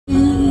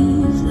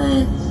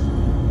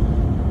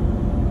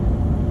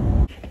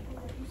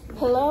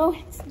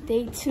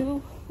Day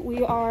 2.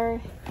 We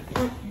are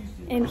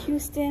in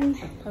Houston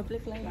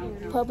Public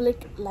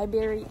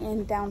Library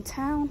in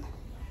downtown.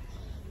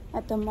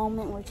 At the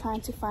moment, we're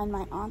trying to find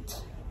my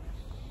aunt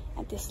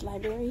at this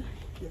library.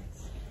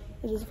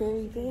 It is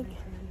very big,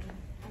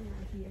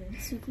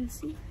 as you can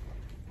see.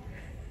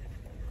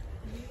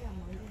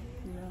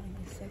 We're on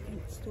the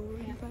second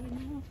story right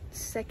now.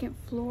 Second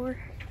floor.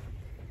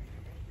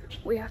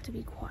 We have to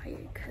be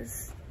quiet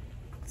because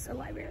it's a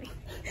library.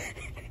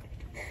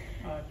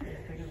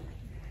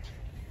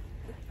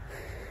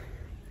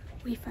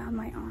 We found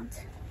my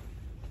aunt.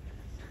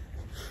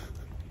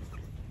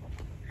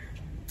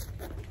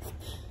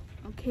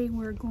 Okay,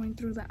 we're going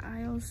through the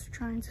aisles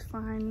trying to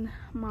find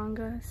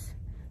mangas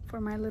for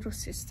my little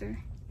sister.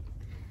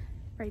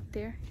 Right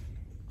there.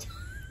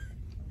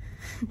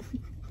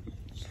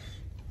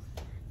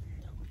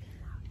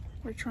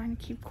 We're trying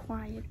to keep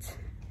quiet,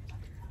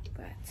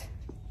 but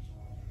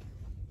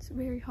it's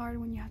very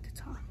hard when you have to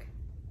talk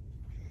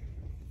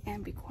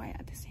and be quiet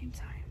at the same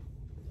time.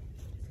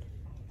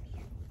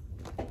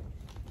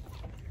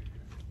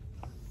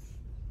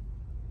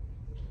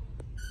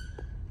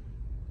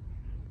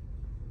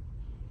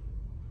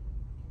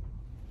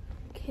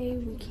 Okay,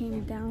 we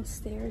came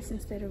downstairs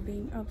instead of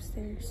being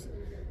upstairs.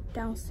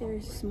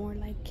 Downstairs is more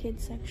like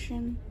kids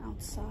section.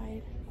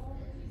 Outside,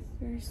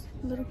 there's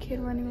a little kid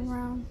running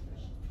around.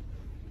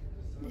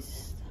 This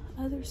is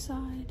the other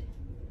side.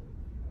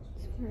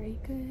 It's very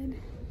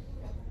good.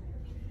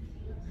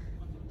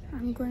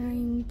 I'm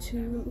going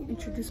to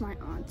introduce my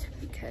aunt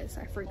because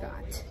I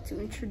forgot to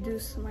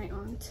introduce my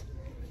aunt.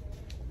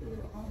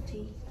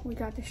 We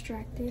got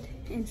distracted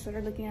and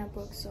started looking at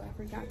books, so I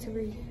forgot to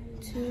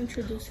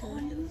introduce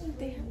her.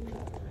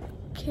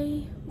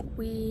 Okay,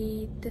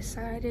 we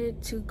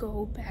decided to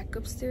go back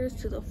upstairs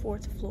to the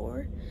 4th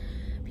floor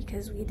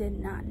because we did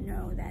not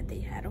know that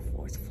they had a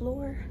 4th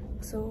floor.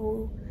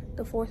 So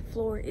the 4th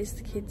floor is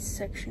the kids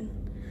section.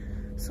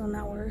 So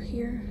now we're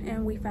here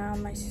and we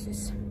found my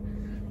sister's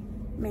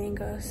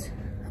mangas.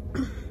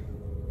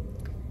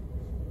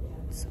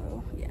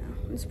 So yeah,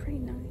 it's pretty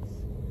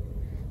nice.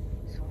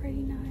 It's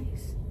pretty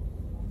nice.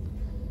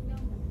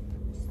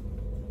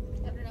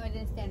 I don't know, it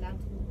didn't stand out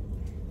to me.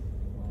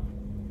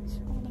 It's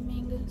all the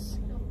mangas.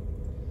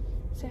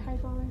 Say hi,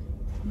 Father.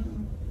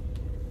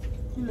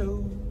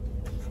 Hello.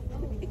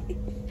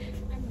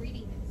 I'm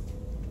reading this.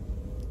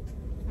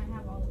 I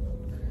have all of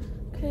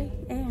them. Okay,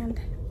 and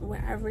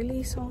what I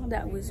really saw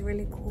that was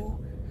really cool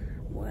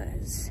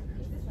was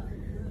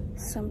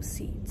some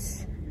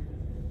seeds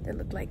that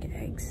look like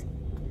eggs.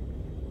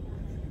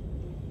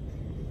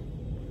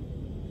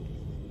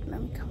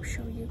 Let me come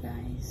show you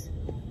guys.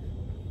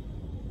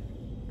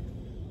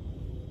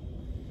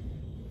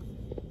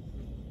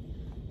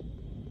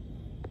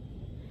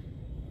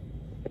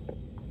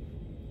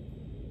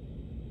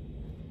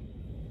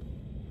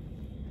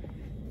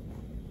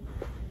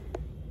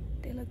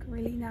 They look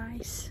really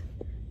nice.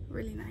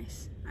 Really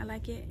nice. I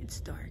like it.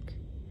 It's dark.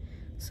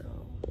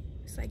 So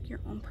it's like your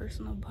own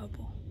personal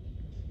bubble.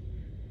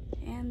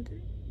 And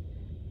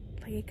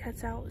like it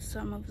cuts out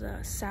some of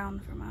the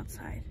sound from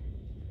outside.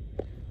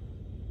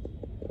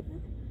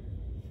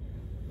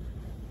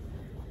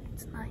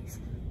 It's nice.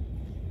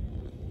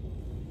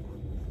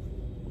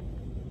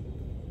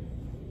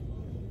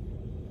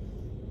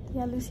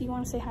 Yeah, Lucy, you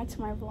want to say hi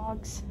to my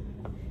vlogs?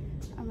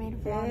 I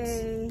made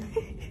vlogs.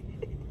 Hey.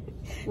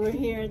 We're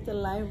here at the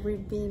library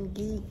being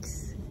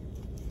geeks.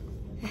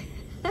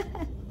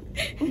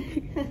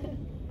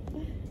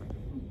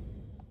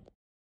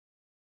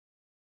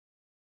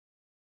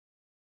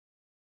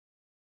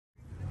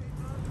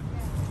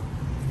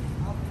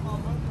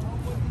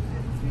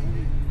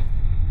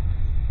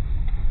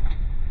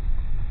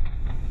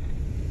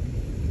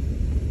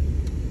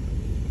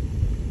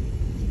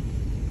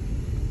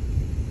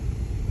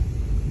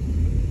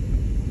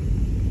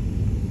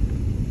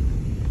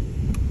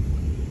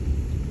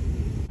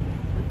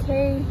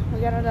 Okay,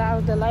 we got out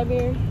of the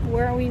library.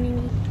 Where are we,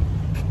 Nini?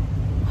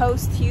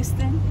 Post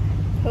Houston.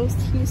 Post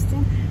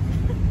Houston.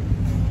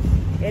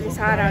 It is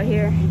hot out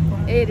here.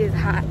 It is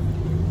hot.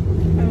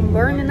 I'm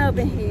burning up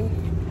in here.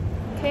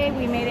 Okay,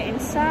 we made it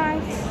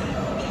inside.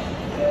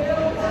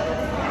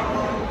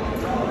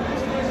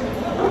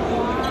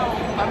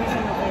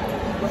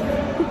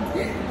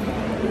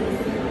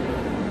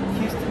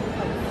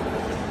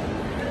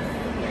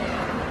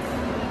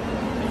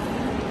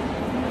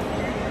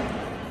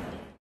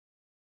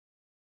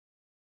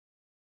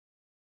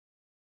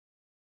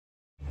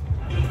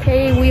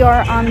 Okay, we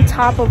are on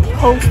top of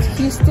Post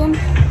Houston.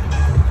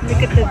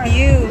 Look at the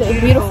view. The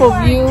beautiful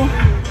view.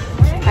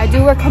 I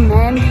do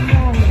recommend,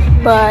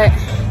 but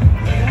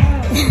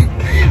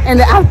in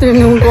the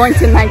afternoon going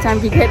to nighttime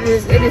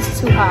because it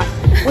is too hot.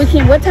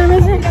 What time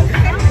is it?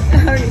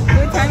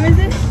 What time is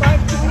it?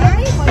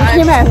 We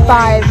came at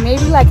 5,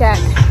 maybe like at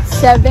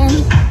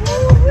 7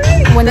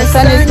 when the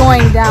sun is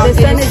going down. The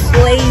sun is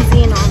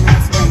blazing on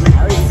us right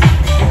now.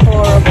 It's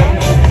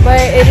horrible.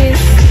 But it is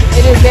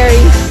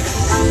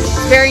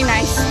very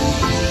nice.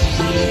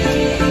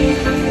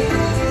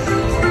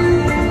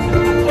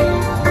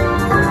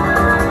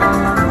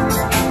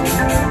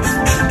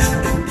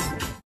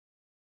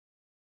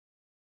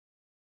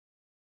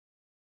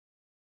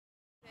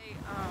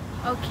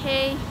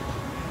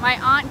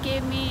 aunt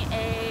gave me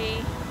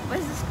a, what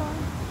is this called?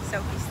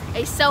 Selfie stick.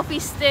 A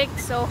selfie stick,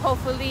 so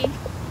hopefully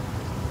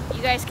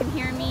you guys can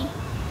hear me.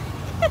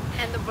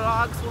 And the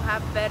vlogs will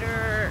have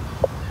better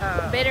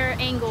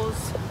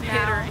angles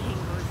now.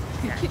 angles.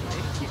 Exactly.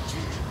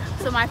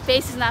 So my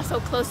face is not so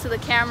close to the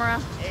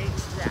camera.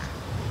 Exactly.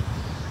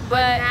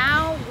 But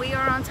Now we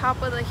are on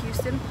top of the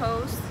Houston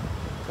Post.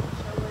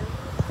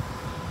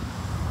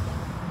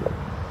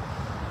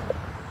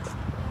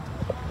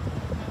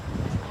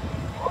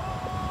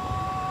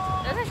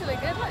 that's actually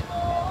good. Look.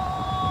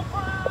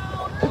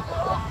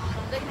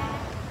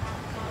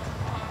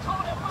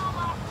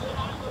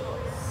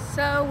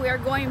 So we are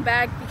going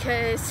back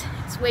because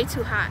it's way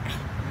too hot.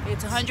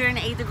 It's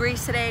 108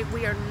 degrees today.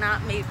 We are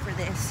not made for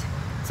this.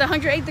 It's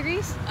 108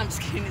 degrees? I'm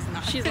just kidding, it's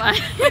not. She's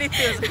lying. But it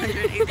feels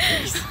 108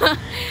 degrees.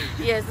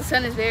 Yes, the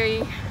sun is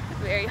very,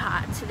 very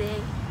hot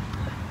today.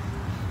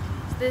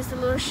 This is a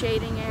little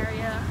shading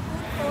area.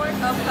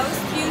 Of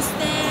Post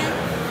Houston.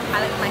 I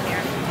like my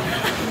hair.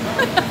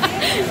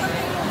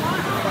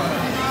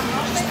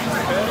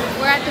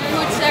 We're at the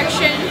food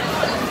section.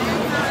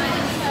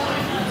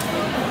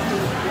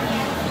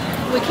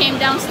 We came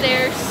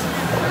downstairs.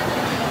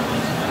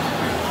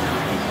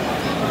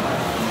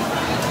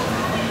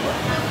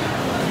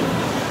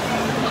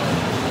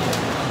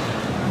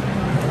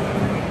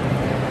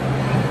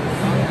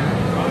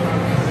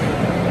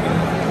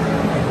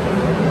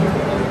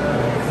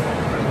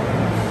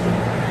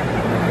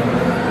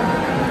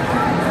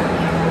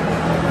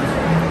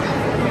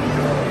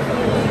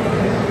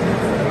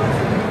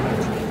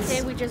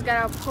 Okay, we just got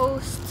our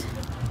post.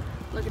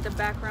 Look at the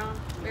background.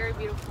 Very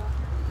beautiful.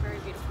 Very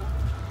beautiful.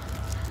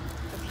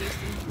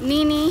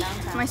 Nini,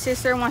 my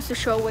sister, wants to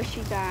show what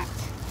she got.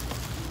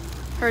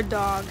 Her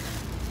dog.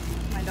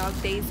 My dog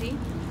Daisy.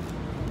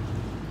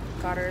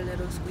 Got her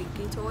little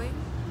squeaky toy.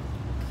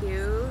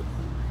 Cute.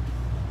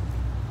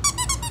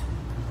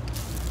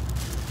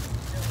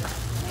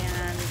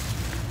 And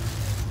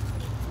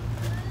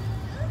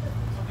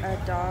a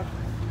dog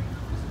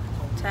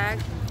tag.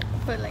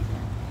 Put it like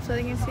that so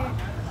they can see it.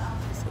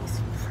 She's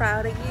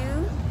proud of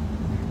you.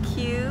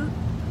 Cute.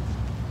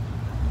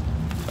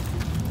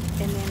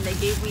 And then they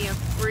gave me a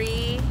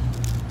free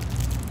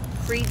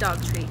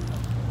dog treat.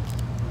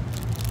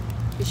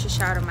 You should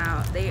shout them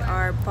out. They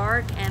are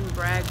Bark and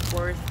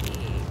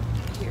Bragworthy.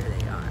 Here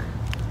they are.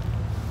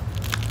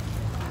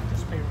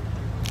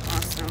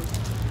 Awesome.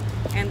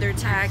 And their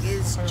tag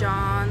is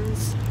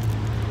John's.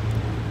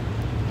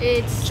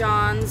 It's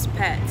John's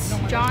Pets.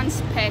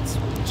 John's Pets.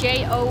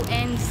 JONZEPETS.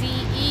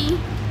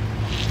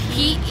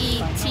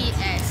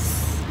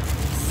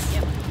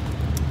 Yep.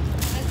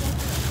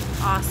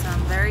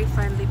 Awesome. Very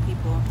friendly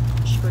people.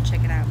 You should go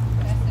check it out.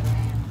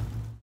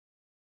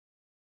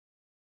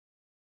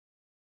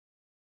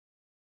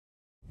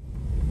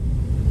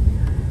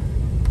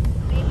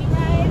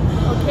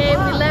 Okay,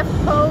 we left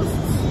Post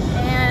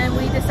and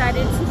we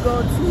decided to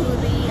go to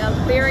the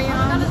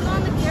aquarium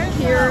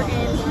here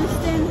in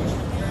Houston.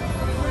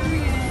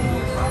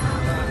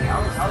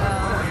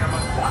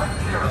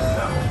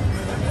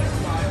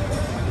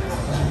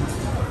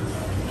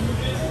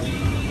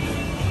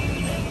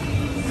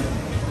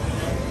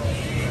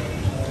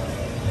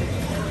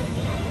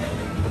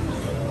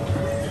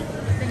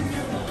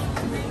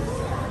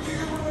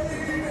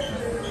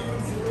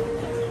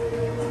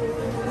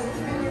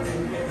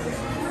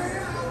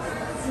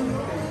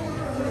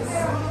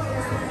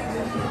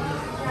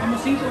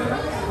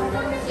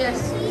 Yes.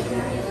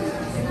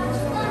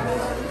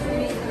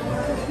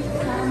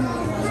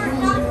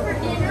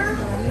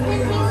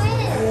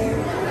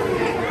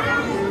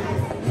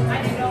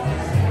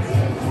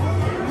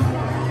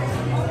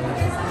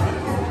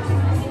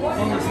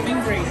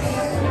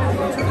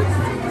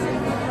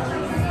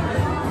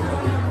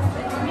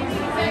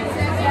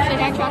 Say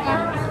that, Chaka.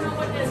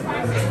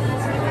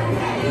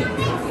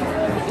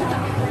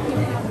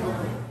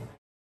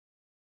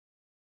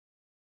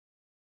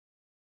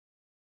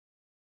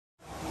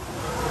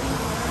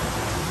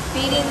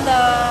 Feeding the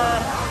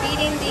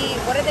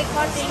what are they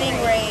called?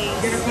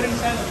 Stingrays. You're gonna put it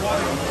inside the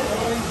water.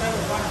 Put it inside the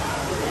water.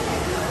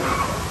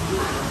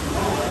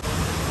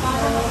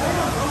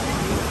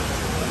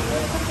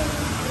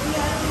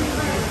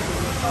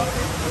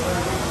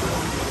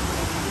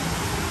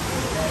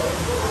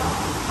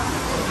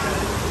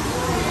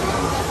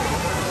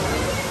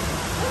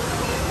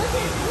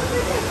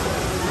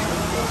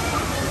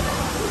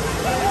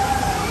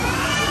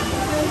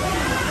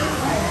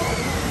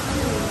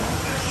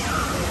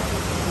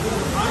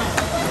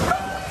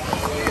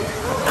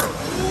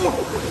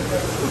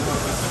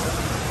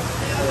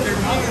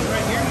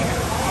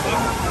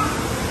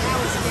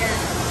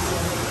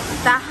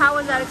 How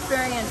was that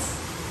experience?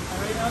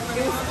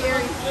 It was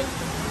scary.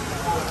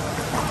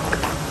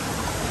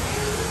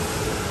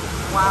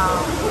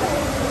 Wow.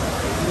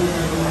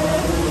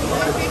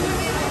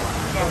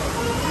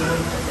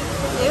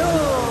 Ew.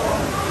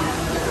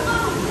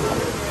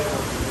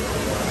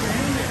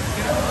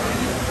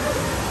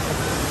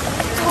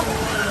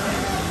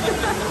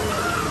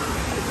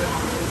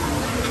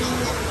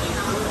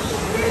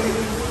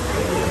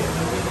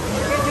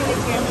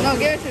 No,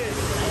 give it to me.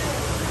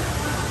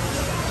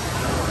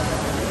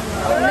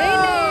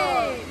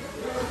 Nene!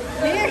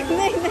 Here,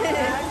 Nene!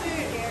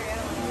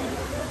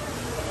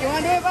 You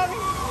want to do it, Bobby?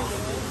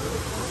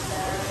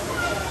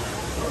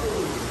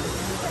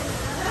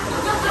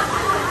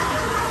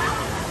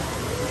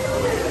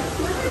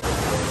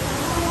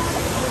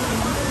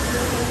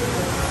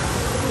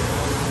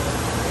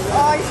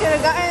 Oh, you should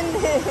have gotten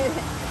it.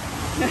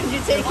 Why'd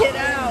you take it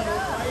out?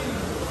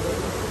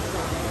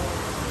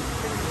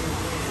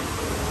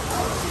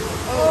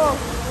 Oh,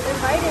 they're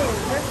fighting.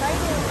 They're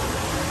fighting.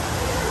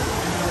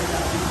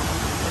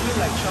 He's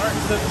like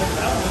sharks. Look,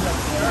 that one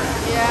like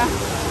sharks. Yeah.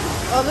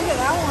 Oh, look at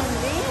that one.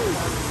 Damn.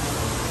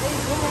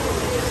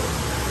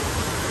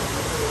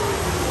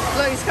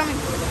 Look, he's coming.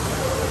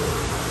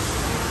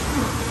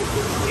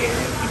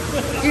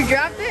 You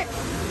dropped it?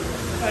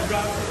 I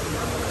dropped it.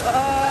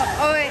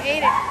 Oh, it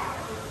ate it.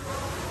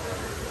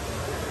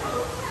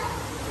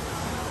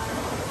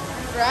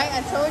 Right?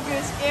 I told you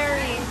it's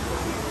scary.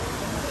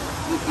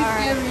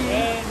 Alright.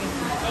 Alright,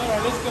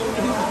 let's go.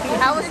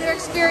 How was your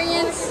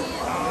experience?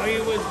 Oh, it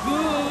was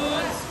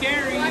good.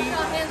 Scary.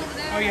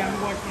 Oh, yeah,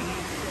 I'm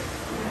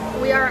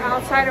watching. We are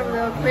outside of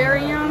the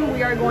aquarium.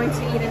 We are going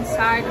to eat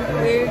inside.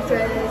 We're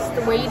just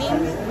waiting.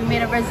 We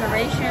made a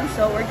reservation,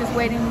 so we're just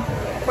waiting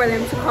for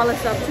them to call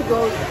us up to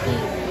go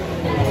eat.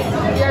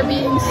 We are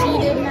being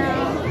seated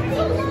now.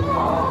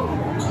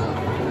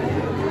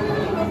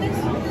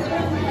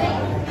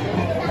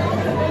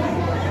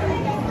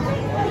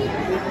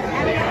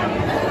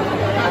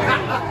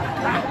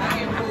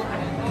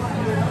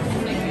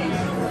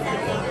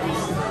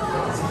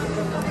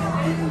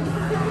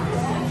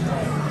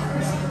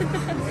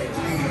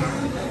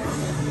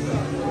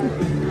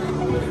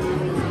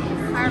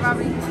 Hi,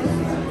 Bobby.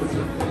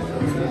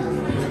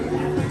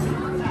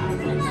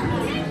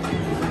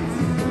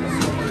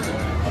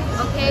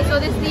 Okay, so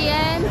this is the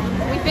end.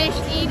 We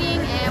finished eating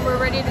and we're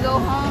ready to go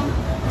home.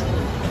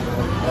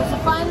 It was a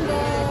fun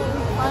day,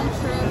 fun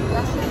trip. We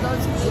actually go to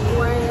the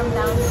aquarium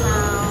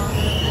downtown.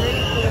 Really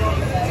cool.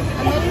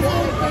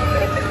 Amazing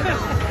food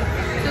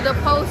to the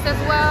post as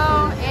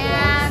well,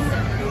 and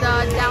the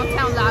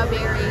downtown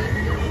library.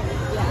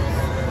 Yes,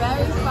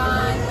 very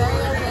fun,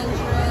 very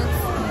adventurous.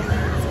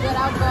 It's a good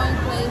outgoing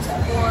place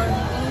for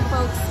any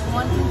folks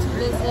wanting to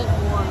visit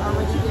or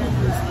already here.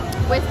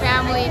 With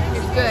family,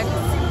 it's good.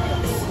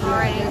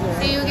 Alright,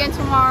 see you again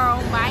tomorrow.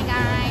 Bye,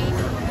 guys.